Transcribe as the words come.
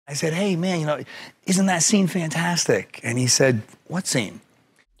I said, hey, man, isn't that scene fantastic? And he said, what scene?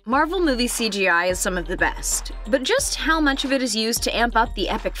 Marvel movie CGI is some of the best, but just how much of it is used to amp up the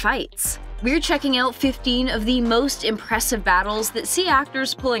epic fights? We're checking out 15 of the most impressive battles that see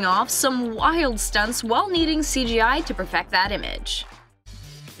actors pulling off some wild stunts while needing CGI to perfect that image.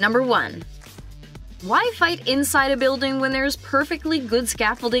 Number 1. Why fight inside a building when there's perfectly good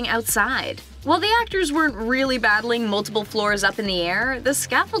scaffolding outside? While the actors weren't really battling multiple floors up in the air, the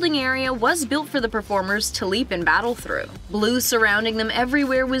scaffolding area was built for the performers to leap and battle through. Blue surrounding them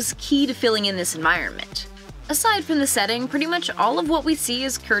everywhere was key to filling in this environment. Aside from the setting, pretty much all of what we see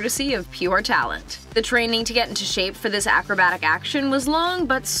is courtesy of pure talent. The training to get into shape for this acrobatic action was long,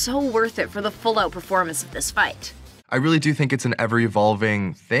 but so worth it for the full-out performance of this fight. I really do think it's an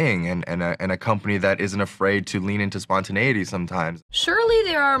ever-evolving thing and a company that isn't afraid to lean into spontaneity sometimes. Surely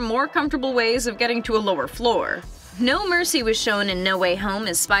there are more comfortable ways of getting to a lower floor. No mercy was shown in No Way Home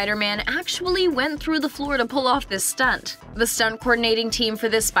as Spider-Man actually went through the floor to pull off this stunt. The stunt coordinating team for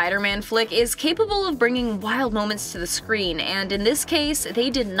this Spider-Man flick is capable of bringing wild moments to the screen, and in this case, they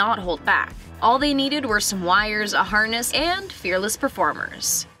did not hold back. All they needed were some wires, a harness, and fearless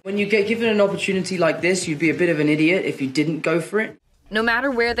performers. When you get given an opportunity like this, you'd be a bit of an idiot if you didn't go for it. No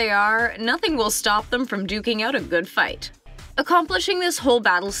matter where they are, nothing will stop them from duking out a good fight. Accomplishing this whole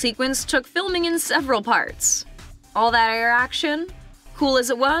battle sequence took filming in several parts. All that air action? Cool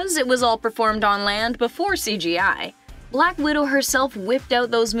as it was all performed on land before CGI. Black Widow herself whipped out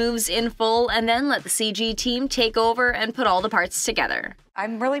those moves in full and then let the CG team take over and put all the parts together.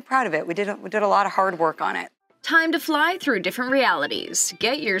 I'm really proud of it. We did a lot of hard work on it. Time to fly through different realities.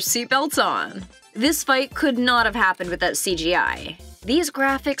 Get your seatbelts on. This fight could not have happened without CGI. These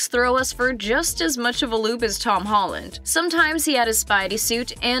graphics throw us for just as much of a loop as Tom Holland. Sometimes he had his Spidey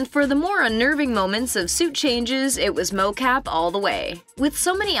suit, and for the more unnerving moments of suit changes, it was mocap all the way. With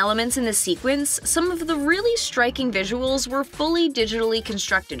so many elements in this sequence, some of the really striking visuals were fully digitally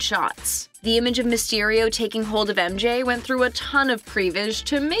constructed shots. The image of Mysterio taking hold of MJ went through a ton of pre-vis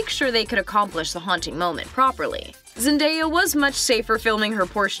to make sure they could accomplish the haunting moment properly. Zendaya was much safer filming her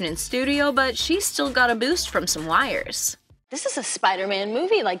portion in studio, but she still got a boost from some wires. This is a Spider-Man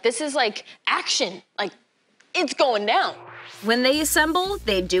movie. This is action. It's going down. When they assemble,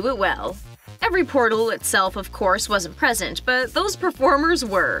 they do it well. Every portal itself, of course, wasn't present, but those performers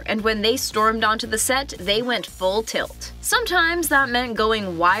were, and when they stormed onto the set, they went full tilt. Sometimes that meant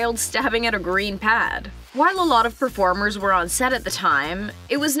going wild stabbing at a green pad. While a lot of performers were on set at the time,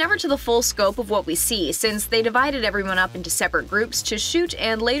 it was never to the full scope of what we see since they divided everyone up into separate groups to shoot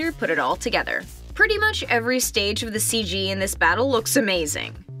and later put it all together. Pretty much every stage of the CG in this battle looks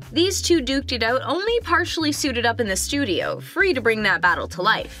amazing. These two duked it out only partially suited up in the studio, free to bring that battle to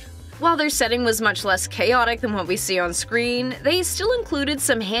life. While their setting was much less chaotic than what we see on screen, they still included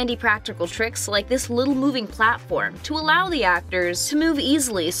some handy practical tricks like this little moving platform to allow the actors to move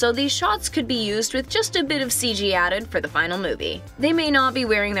easily so these shots could be used with just a bit of CG added for the final movie. They may not be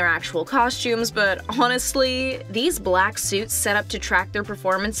wearing their actual costumes, but honestly, these black suits set up to track their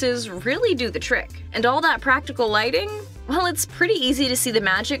performances really do the trick. And all that practical lighting? Well, it's pretty easy to see the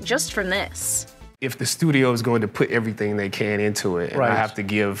magic just from this. If the studio is going to put everything they can into it, and I have to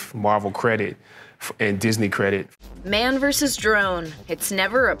give Marvel credit and Disney credit. Man versus drone. It's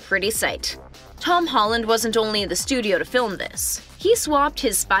never a pretty sight. Tom Holland wasn't only in the studio to film this. He swapped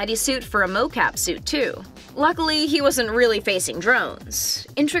his Spidey suit for a mocap suit too. Luckily, he wasn't really facing drones.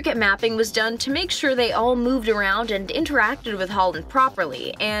 Intricate mapping was done to make sure they all moved around and interacted with Holland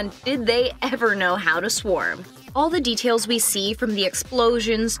properly, and did they ever know how to swarm. All the details we see, from the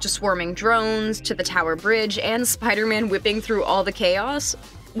explosions to swarming drones to the tower bridge and Spider-Man whipping through all the chaos,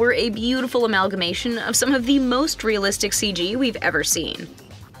 were a beautiful amalgamation of some of the most realistic CG we've ever seen.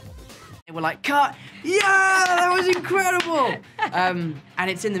 They were like, cut! Yeah, that was incredible! And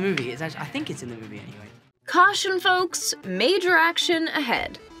it's in the movie. I think it's in the movie anyway. Caution, folks, major action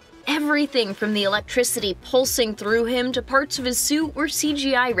ahead. Everything from the electricity pulsing through him to parts of his suit were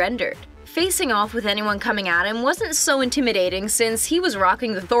CGI rendered. Facing off with anyone coming at him wasn't so intimidating since he was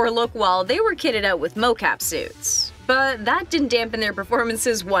rocking the Thor look while they were kitted out with mocap suits. But that didn't dampen their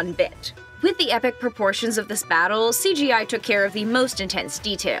performances one bit. With the epic proportions of this battle, CGI took care of the most intense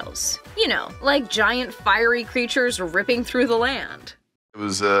details. You know, like giant fiery creatures ripping through the land. It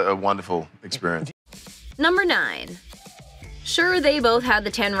was a wonderful experience. Number 9. Sure, they both had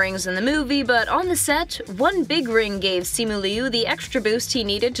the 10 rings in the movie, but on the set, one big ring gave Simu Liu the extra boost he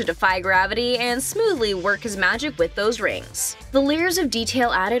needed to defy gravity and smoothly work his magic with those rings. The layers of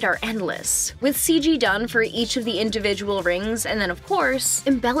detail added are endless, with CG done for each of the individual rings and then, of course,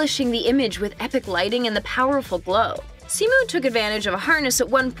 embellishing the image with epic lighting and the powerful glow. Simu took advantage of a harness at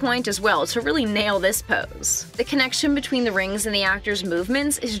one point as well to really nail this pose. The connection between the rings and the actor's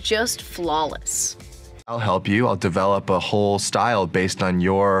movements is just flawless. I'll help you. I'll develop a whole style based on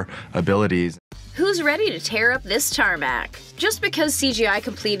your abilities. Who's ready to tear up this tarmac? Just because CGI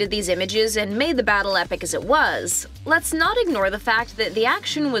completed these images and made the battle epic as it was, let's not ignore the fact that the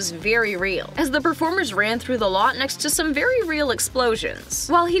action was very real, as the performers ran through the lot next to some very real explosions.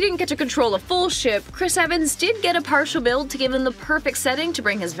 While he didn't get to control a full ship, Chris Evans did get a partial build to give him the perfect setting to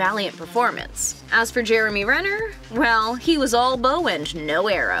bring his valiant performance. As for Jeremy Renner, well, he was all bow and no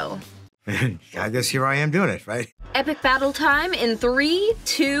arrow. I guess here I am doing it, right? Epic battle time in 3,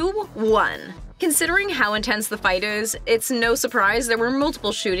 2, 1. Considering how intense the fight is, it's no surprise there were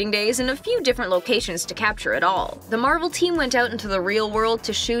multiple shooting days and a few different locations to capture it all. The Marvel team went out into the real world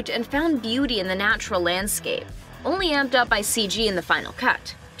to shoot and found beauty in the natural landscape, only amped up by CG in the final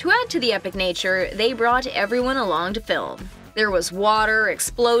cut. To add to the epic nature, they brought everyone along to film. There was water,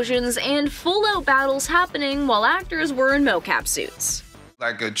 explosions, and full-out battles happening while actors were in mocap suits.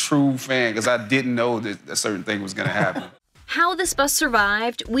 Like a true fan, because I didn't know that a certain thing was going to happen. How this bus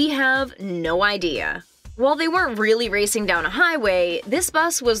survived, we have no idea. While they weren't really racing down a highway, this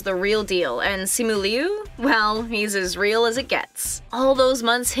bus was the real deal, and Simu Liu, well, he's as real as it gets. All those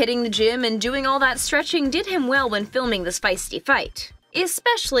months hitting the gym and doing all that stretching did him well when filming this feisty fight.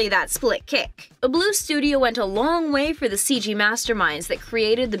 Especially that split kick. A Blue Studio went a long way for the CG masterminds that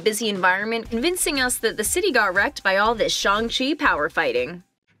created the busy environment, convincing us that the city got wrecked by all this Shang-Chi power fighting.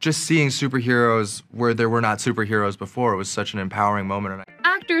 Just seeing superheroes where there were not superheroes before was such an empowering moment.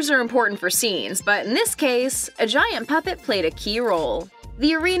 Actors are important for scenes, but in this case, a giant puppet played a key role.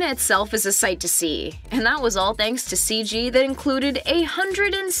 The arena itself is a sight to see, and that was all thanks to CG that included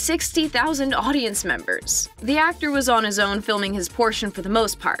 160,000 audience members. The actor was on his own filming his portion for the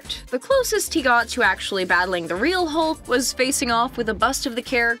most part. The closest he got to actually battling the real Hulk was facing off with a bust of the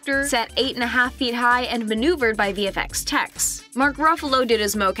character set 8.5 feet high and maneuvered by VFX techs. Mark Ruffalo did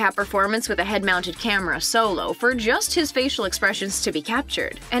his mocap performance with a head-mounted camera solo for just his facial expressions to be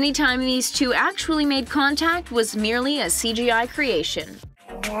captured. Anytime these two actually made contact was merely a CGI creation.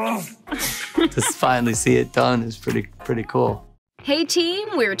 To finally see it done is pretty cool. Hey team,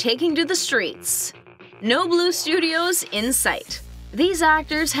 we're taking to the streets. No Blue Studios in sight. These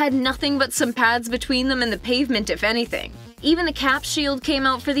actors had nothing but some pads between them and the pavement if anything. Even the cap shield came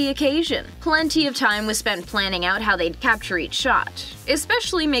out for the occasion. Plenty of time was spent planning out how they'd capture each shot,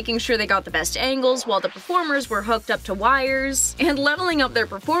 especially making sure they got the best angles while the performers were hooked up to wires and leveling up their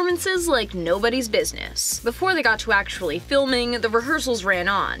performances like nobody's business. Before they got to actually filming, the rehearsals ran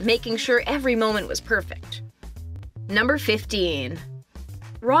on, making sure every moment was perfect. Number 15.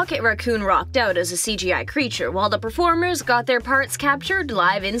 Rocket Raccoon rocked out as a CGI creature while the performers got their parts captured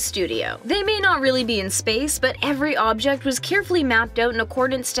live in studio. They may not really be in space, but every object was carefully mapped out in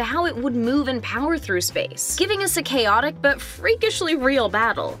accordance to how it would move and power through space, giving us a chaotic but freakishly real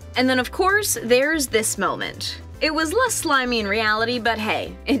battle. And then of course, there's this moment. It was less slimy in reality, but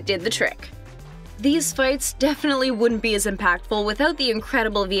hey, it did the trick. These fights definitely wouldn't be as impactful without the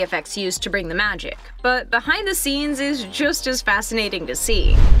incredible VFX used to bring the magic, but behind the scenes is just as fascinating to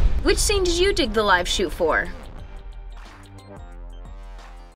see. Which scene did you dig the live shoot for?